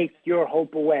take your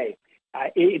hope away.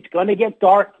 It's going to get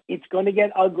dark. It's going to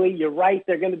get ugly. You're right.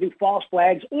 They're going to do false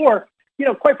flags. Or,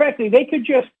 quite frankly, they could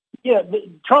just,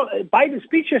 Biden's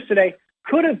speech yesterday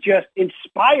could have just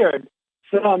inspired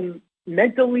some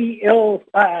mentally ill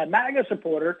MAGA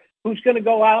supporter who's going to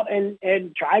go out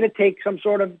and try to take some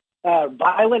sort of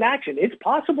violent action. It's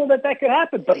possible that could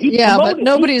happen, but but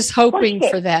nobody's hoping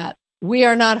for that. We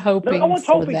are not hoping. No one's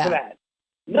hoping for that.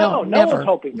 No one's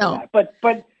hoping for that.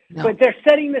 But they're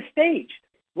setting the stage.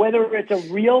 Whether it's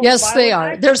a real they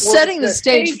are. They're setting the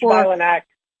stage for violent act,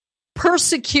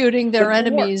 persecuting their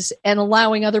enemies and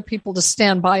allowing other people to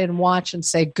stand by and watch and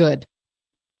say, "Good."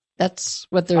 That's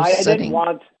what they're setting. I didn't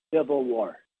want civil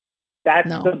war. That's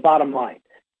the bottom line.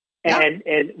 And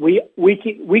we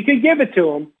could give it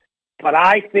to them, but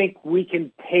I think we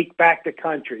can take back the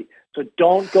country. So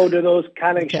don't go to those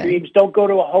kind of extremes. Don't go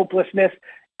to a hopelessness.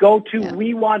 Go to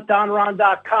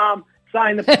WeWantDonRon.com,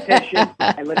 sign the petition,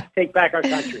 and let's take back our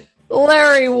country.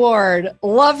 Larry Ward,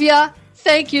 love ya.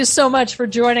 Thank you so much for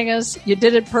joining us. You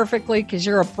did it perfectly because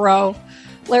you're a pro.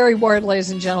 Larry Ward,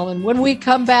 ladies and gentlemen. When we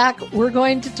come back, we're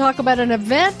going to talk about an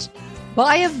event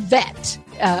by a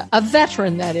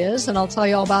veteran, that is, and I'll tell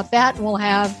you all about that, and we'll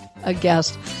have a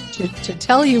guest to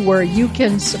tell you where you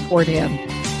can support him.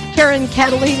 Karen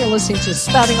Catalina listening to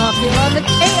Spouting Off here on the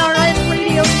KRN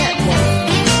Radio Network.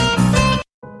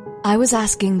 I was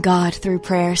asking God through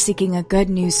prayer, seeking a good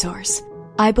news source.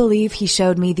 I believe He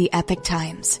showed me the Epic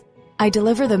Times. I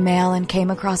deliver the mail and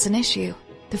came across an issue.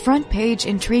 The front page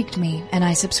intrigued me, and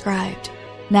I subscribed.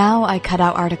 Now I cut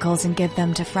out articles and give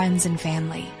them to friends and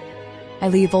family. I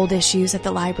leave old issues at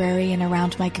the library and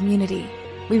around my community.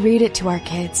 We read it to our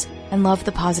kids and love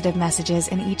the positive messages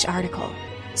in each article.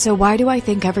 So why do I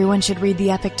think everyone should read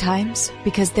the Epic Times?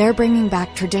 Because they're bringing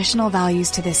back traditional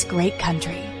values to this great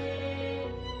country.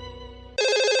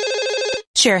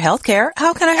 Share Healthcare,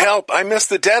 how can I help? I missed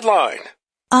the deadline.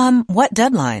 What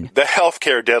deadline? The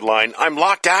healthcare deadline. I'm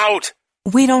locked out.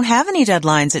 We don't have any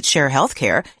deadlines at Share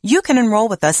Healthcare. You can enroll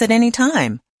with us at any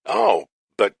time. Oh,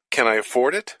 but can I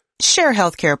afford it? Share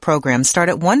Healthcare programs start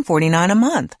at $149 a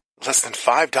month. Less than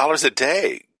 $5 a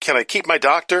day. Can I keep my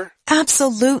doctor?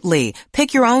 Absolutely.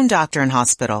 Pick your own doctor and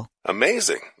hospital.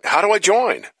 Amazing. How do I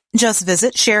join? Just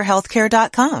visit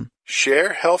sharehealthcare.com.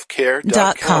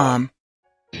 Sharehealthcare.com.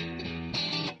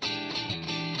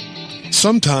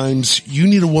 Sometimes you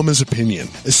need a woman's opinion,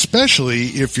 especially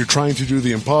if you're trying to do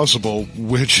the impossible,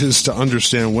 which is to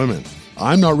understand women.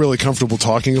 I'm not really comfortable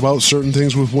talking about certain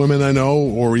things with women I know,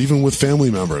 or even with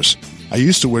family members. I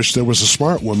used to wish there was a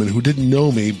smart woman who didn't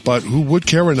know me, but who would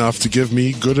care enough to give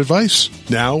me good advice.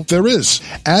 Now there is.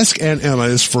 Ask Aunt Emma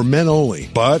is for men only,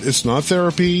 but it's not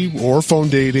therapy or phone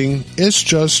dating. It's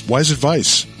just wise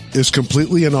advice. It's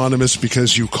completely anonymous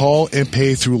because you call and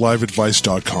pay through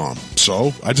liveadvice.com.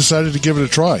 So I decided to give it a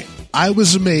try. I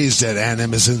was amazed at Aunt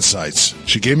Emma's insights.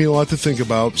 She gave me a lot to think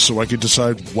about so I could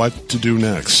decide what to do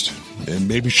next. And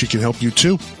maybe she can help you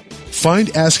too. Find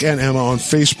Ask Aunt Emma on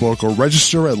Facebook or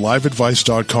register at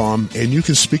liveadvice.com and you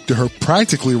can speak to her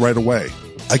practically right away.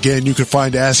 Again, you can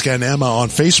find Ask Aunt Emma on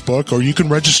Facebook or you can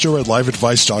register at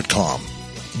liveadvice.com.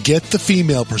 Get the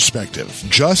female perspective.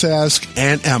 Just ask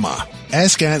Aunt Emma.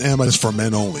 Ask Aunt Emma is for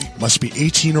men only. Must be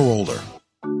 18 or older.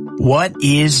 What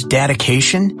is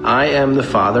dedication? I am the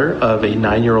father of a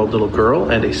 9-year-old little girl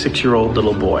and a 6-year-old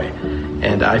little boy.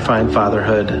 And I find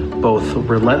fatherhood both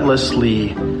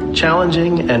relentlessly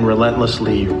challenging and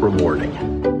relentlessly rewarding.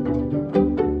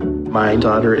 My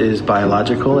daughter is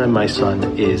biological and my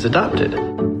son is adopted.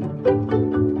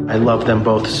 I love them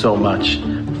both so much.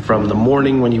 From the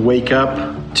morning when you wake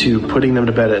up to putting them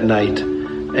to bed at night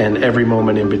and every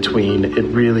moment in between, it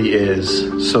really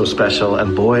is so special.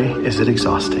 And boy, is it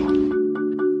exhausting.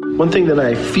 One thing that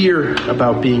I fear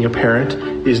about being a parent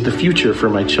is the future for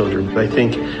my children. I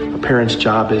think a parent's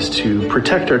job is to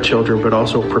protect our children, but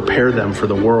also prepare them for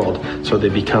the world so they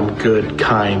become good,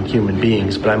 kind human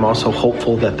beings. But I'm also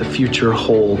hopeful that the future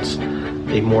holds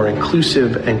a more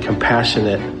inclusive and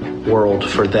compassionate world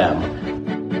for them.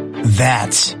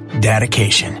 That's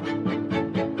dedication.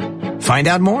 Find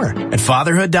out more at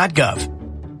fatherhood.gov.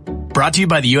 Brought to you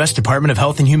by the U.S. Department of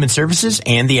Health and Human Services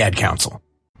and the Ad Council.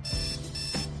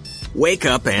 Wake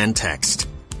up and text.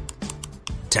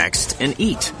 Text and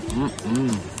eat.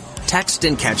 Text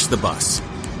and catch the bus.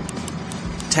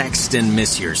 Text and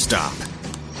miss your stop.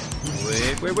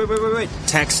 Wait.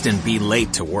 Text and be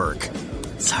late to work.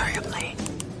 Sorry, I'm late.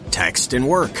 Text and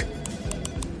work.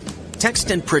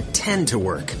 Text and pretend to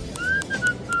work.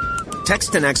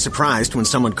 Text and act surprised when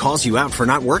someone calls you out for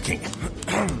not working.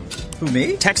 Who,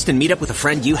 me? Text and meet up with a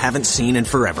friend you haven't seen in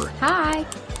forever. Hi.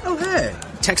 Oh, hey.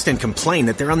 Text and complain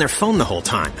that they're on their phone the whole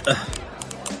time.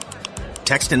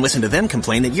 Text and listen to them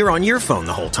complain that you're on your phone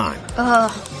the whole time.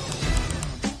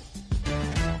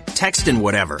 Text and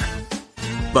whatever.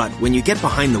 But when you get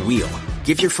behind the wheel,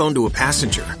 give your phone to a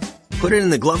passenger. Put it in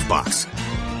the glove box.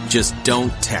 Just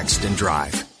don't text and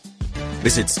drive.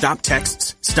 Visit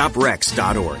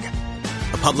StopTextsStopWrecks.org.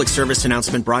 A public service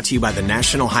announcement brought to you by the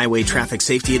National Highway Traffic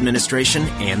Safety Administration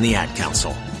and the Ad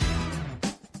Council.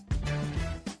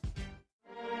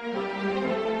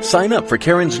 Sign up for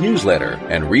Karen's newsletter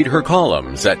and read her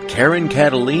columns at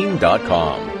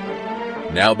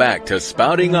KarenKataline.com. Now back to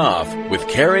Spouting Off with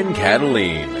Karen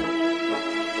Kataline.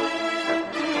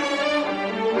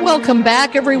 Welcome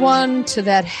back, everyone, to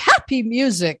that happy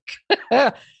music.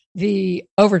 The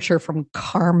overture from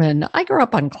Carmen. I grew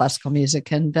up on classical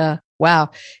music, and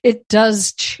wow, it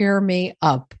does cheer me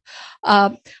up.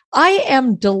 I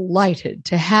am delighted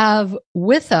to have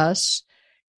with us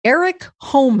Eric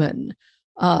Homan,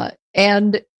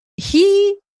 and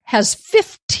he has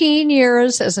 15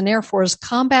 years as an Air Force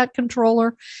combat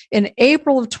controller. In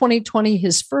April of 2020,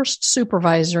 his first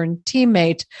supervisor and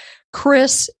teammate,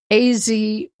 Chris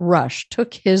A.Z. Rush,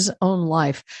 took his own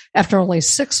life after only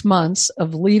 6 months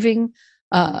of leaving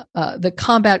the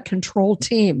combat control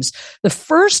teams. The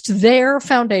first THERE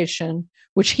Foundation,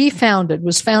 which he founded,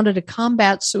 was founded to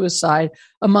combat suicide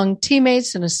among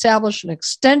teammates and establish an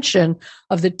extension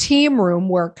of the team room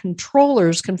where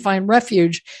controllers can find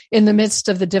refuge in the midst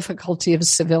of the difficulty of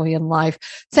civilian life.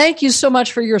 Thank you so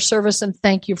much for your service, and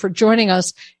thank you for joining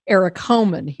us, Eric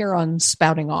Homan, here on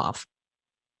Spouting Off.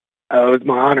 It was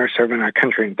my honor serving our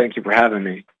country, and thank you for having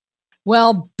me.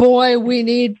 Well, boy, we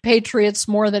need patriots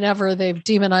more than ever. They've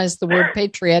demonized the word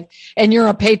patriot, and you're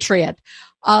a patriot.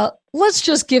 Let's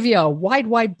just give you a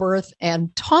wide berth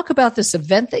and talk about this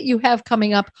event that you have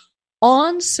coming up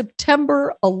on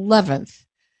September 11th,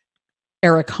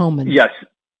 Eric Homan. Yes.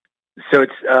 So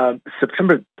it's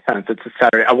September 10th. It's a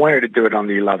Saturday. I wanted to do it on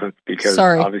the 11th because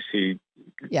obviously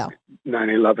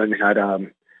 9/11 had,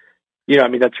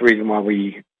 that's the reason why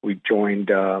we joined,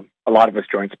 a lot of us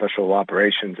joined special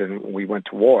operations and we went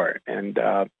to war. And,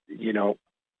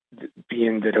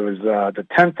 being that it was the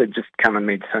 10th, it just kind of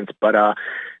made sense. But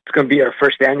it's going to be our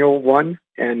first annual one.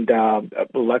 And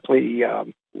luckily,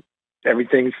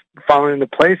 everything's falling into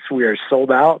place. We are sold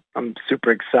out. I'm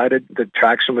super excited. The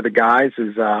traction with the guys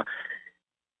is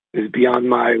beyond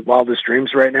my wildest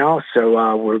dreams right now.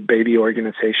 So we're a baby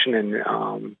organization. And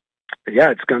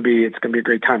it's going to be a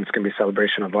great time. It's going to be a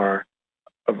celebration of our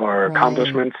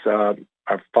accomplishments, our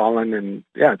fallen, and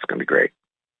it's going to be great.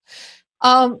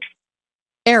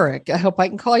 Eric, I hope I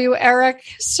can call you Eric,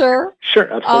 sir.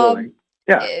 Sure, absolutely.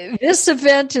 This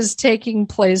event is taking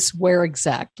place where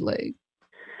exactly?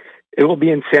 It will be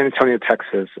in San Antonio,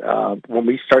 Texas. When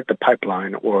we start the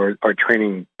pipeline or our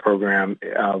training program,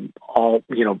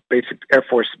 basic Air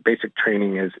Force basic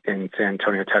training is in San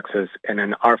Antonio, Texas, and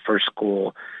then our first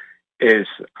school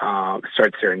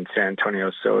starts there in San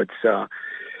Antonio. So it's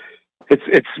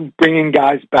bringing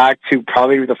guys back to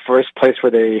probably the first place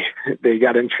where they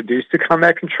got introduced to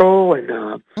combat control,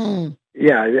 and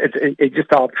it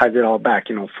just all ties it all back,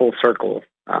 full circle.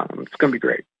 It's going to be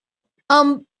great.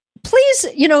 Please,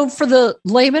 for the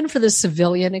layman, for the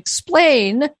civilian,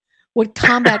 explain what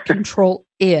combat control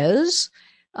is.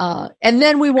 And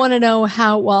then we want to know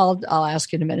I'll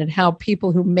ask you in a minute, how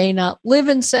people who may not live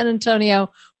in San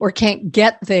Antonio or can't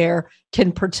get there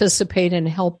can participate and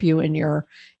help you in your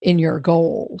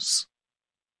goals.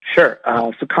 Sure.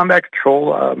 So combat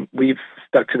control, we've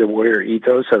stuck to the warrior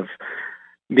ethos of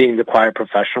being the quiet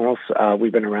professionals.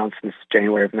 We've been around since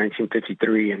January of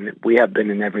 1953, and we have been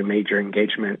in every major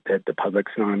engagement that the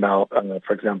public's known about.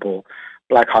 For example,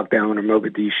 Black Hawk Down or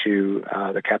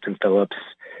Mogadishu, the Captain Phillips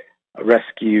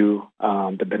rescue,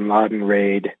 the Bin Laden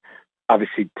raid,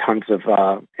 obviously tons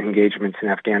of engagements in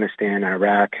Afghanistan,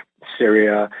 Iraq,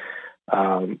 Syria.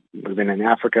 We've been in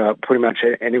Africa, pretty much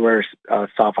anywhere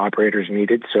SOF operators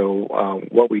needed. So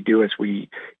what we do is we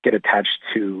get attached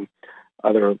to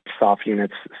other SOF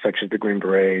units such as the Green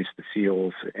Berets, the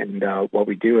SEALs, and what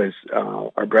we do is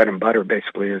our bread and butter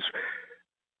basically is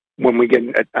when we get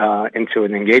into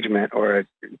an engagement or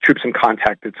troops in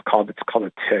contact, it's called a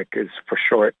TIC is for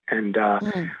short, and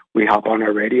we hop on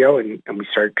our radio and we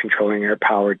start controlling air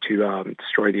power to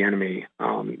destroy the enemy.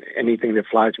 Anything that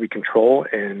flies, we control,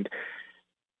 and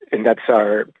that's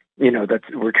our,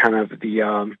 we're kind of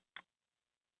the,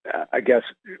 I guess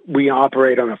we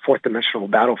operate on a fourth dimensional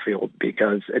battlefield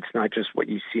because it's not just what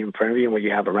you see in front of you and what you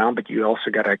have around, but you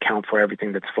also got to account for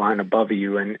everything that's flying above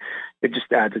you, and it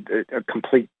just adds a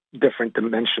complete different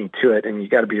dimension to it. And you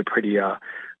got to be a pretty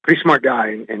smart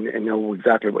guy and know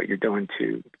exactly what you're doing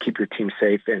to keep your team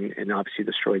safe and obviously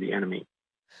destroy the enemy.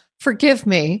 Forgive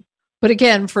me, but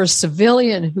again, for a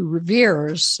civilian who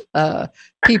reveres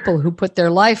people who put their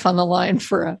life on the line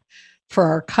for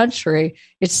our country,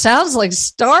 it sounds like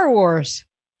Star Wars.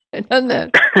 doesn't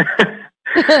it?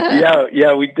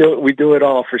 Yeah, we do it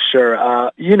all for sure.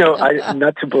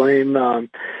 Not to blame.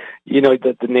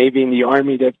 The Navy and the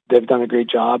Army, they've done a great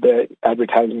job at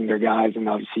advertising their guys. And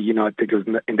obviously, I think it was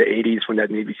in the 80s when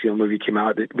that Navy SEAL movie came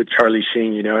out with Charlie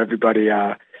Sheen, everybody,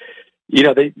 and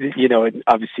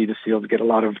obviously the SEALs get a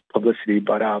lot of publicity,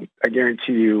 but I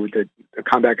guarantee you that the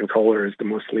combat controller is the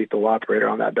most lethal operator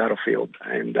on that battlefield.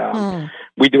 And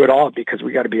we do it all because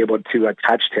we got to be able to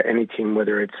attach to any team,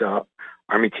 whether it's a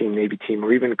Army team, Navy team,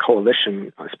 or even a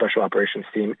coalition, a special operations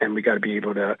team. And we got to be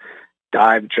able to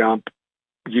dive, jump,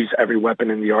 use every weapon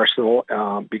in the arsenal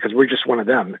because we're just one of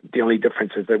them. The only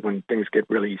difference is that when things get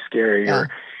really scary or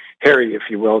hairy, if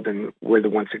you will, then we're the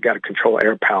ones that got to control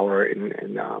air power and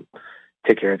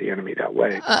take care of the enemy that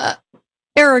way.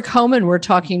 Eric Homan we're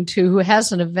talking to, who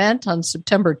has an event on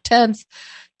September 10th.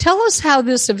 Tell us how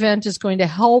this event is going to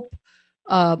help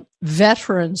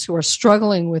veterans who are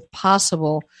struggling with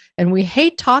possible, and we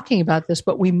hate talking about this,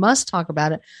 but we must talk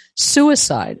about it,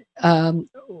 suicide.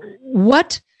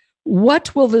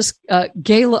 What will this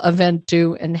gala event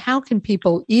do, and how can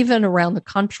people, even around the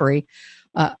country,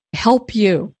 help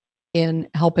you in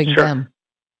helping them?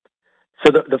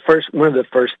 So one of the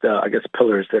first,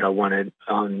 pillars that I wanted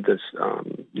on this,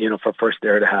 for First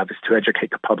Dare to have is to educate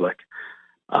the public.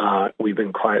 We've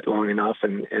been quiet long enough,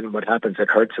 and what happens, it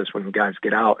hurts us when guys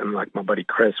get out. And like my buddy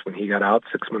Chris, when he got out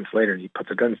 6 months later, he puts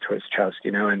a gun to his chest,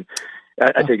 and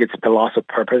I think it's the loss of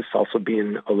purpose, also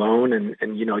being alone.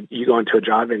 And you go into a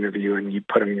job interview and you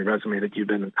put on your resume that you've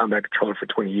been a combat controller for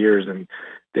 20 years, and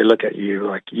they look at you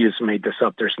like you just made this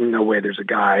up. There's no way there's a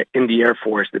guy in the Air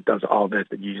Force that does all this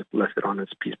that you just listed on this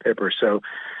piece of paper. So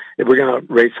if we're going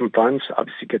to raise some funds,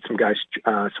 obviously get some guys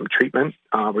some treatment.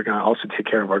 We're going to also take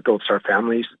care of our Gold Star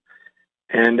families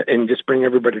and just bring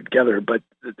everybody together. But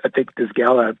I think this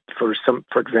gala, for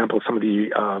example, some of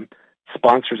the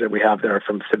sponsors that we have that are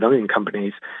from civilian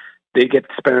companies, they get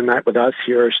to spend a night with us,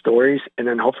 hear our stories, and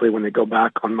then hopefully when they go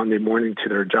back on Monday morning to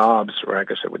their jobs, or I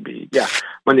guess it would be,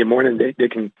 Monday morning, they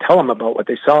can tell them about what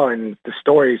they saw and the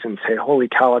stories and say, holy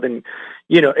cow. And,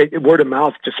 word of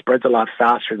mouth just spreads a lot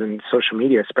faster than social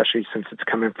media, especially since it's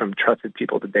coming from trusted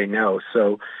people that they know.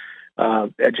 So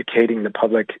educating the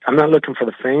public. I'm not looking for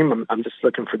the fame. I'm just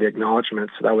looking for the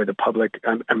acknowledgement, so that way the public,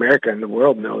 America and the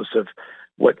world knows of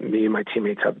what me and my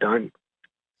teammates have done.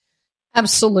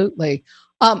 Absolutely.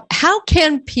 How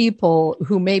can people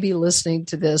who may be listening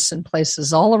to this in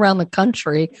places all around the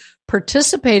country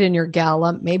participate in your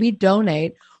gala, maybe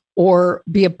donate, or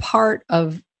be a part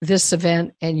of this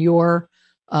event and your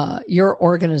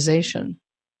organization?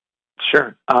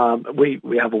 Sure. We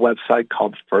have a website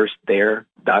called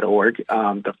firstdare.org.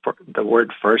 The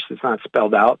word first is not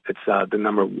spelled out. It's the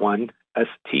number 1,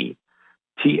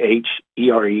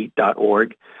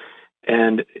 STTHERE.org.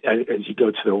 And as you go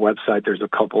to their website, there's a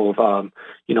couple of,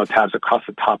 tabs across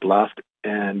the top left,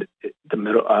 and the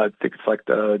middle, I think it's like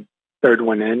the third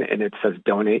one in, and it says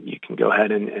donate. You can go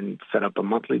ahead and set up a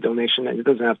monthly donation, and it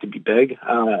doesn't have to be big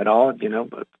at all,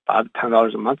 but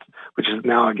 $5-10 a month, which is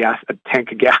now a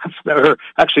tank of gas, or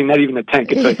actually not even a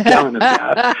tank, it's a gallon of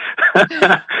gas.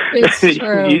 It's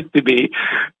true. It used to be,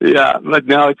 but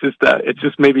now it's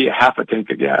just maybe a half a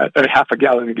tank of gas, or half a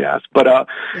gallon of gas. But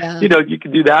you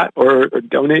can do that or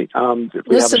donate.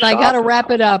 Listen, I got to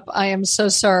wrap it up. I am so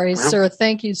sorry, sir.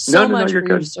 Thank you so much for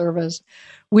your service.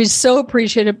 We so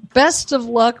appreciate it. Best of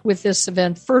luck with this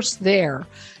event,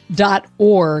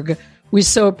 firstdare.org. We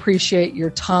so appreciate your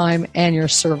time and your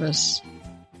service.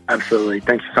 Absolutely.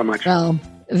 Thank you so much.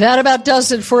 That about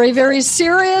does it for a very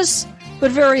serious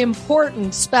but very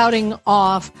important spouting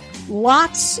off.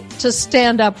 Lots to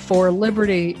stand up for: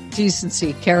 liberty,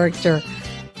 decency, character.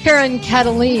 Karen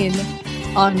Kataline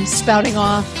on Spouting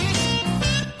Off.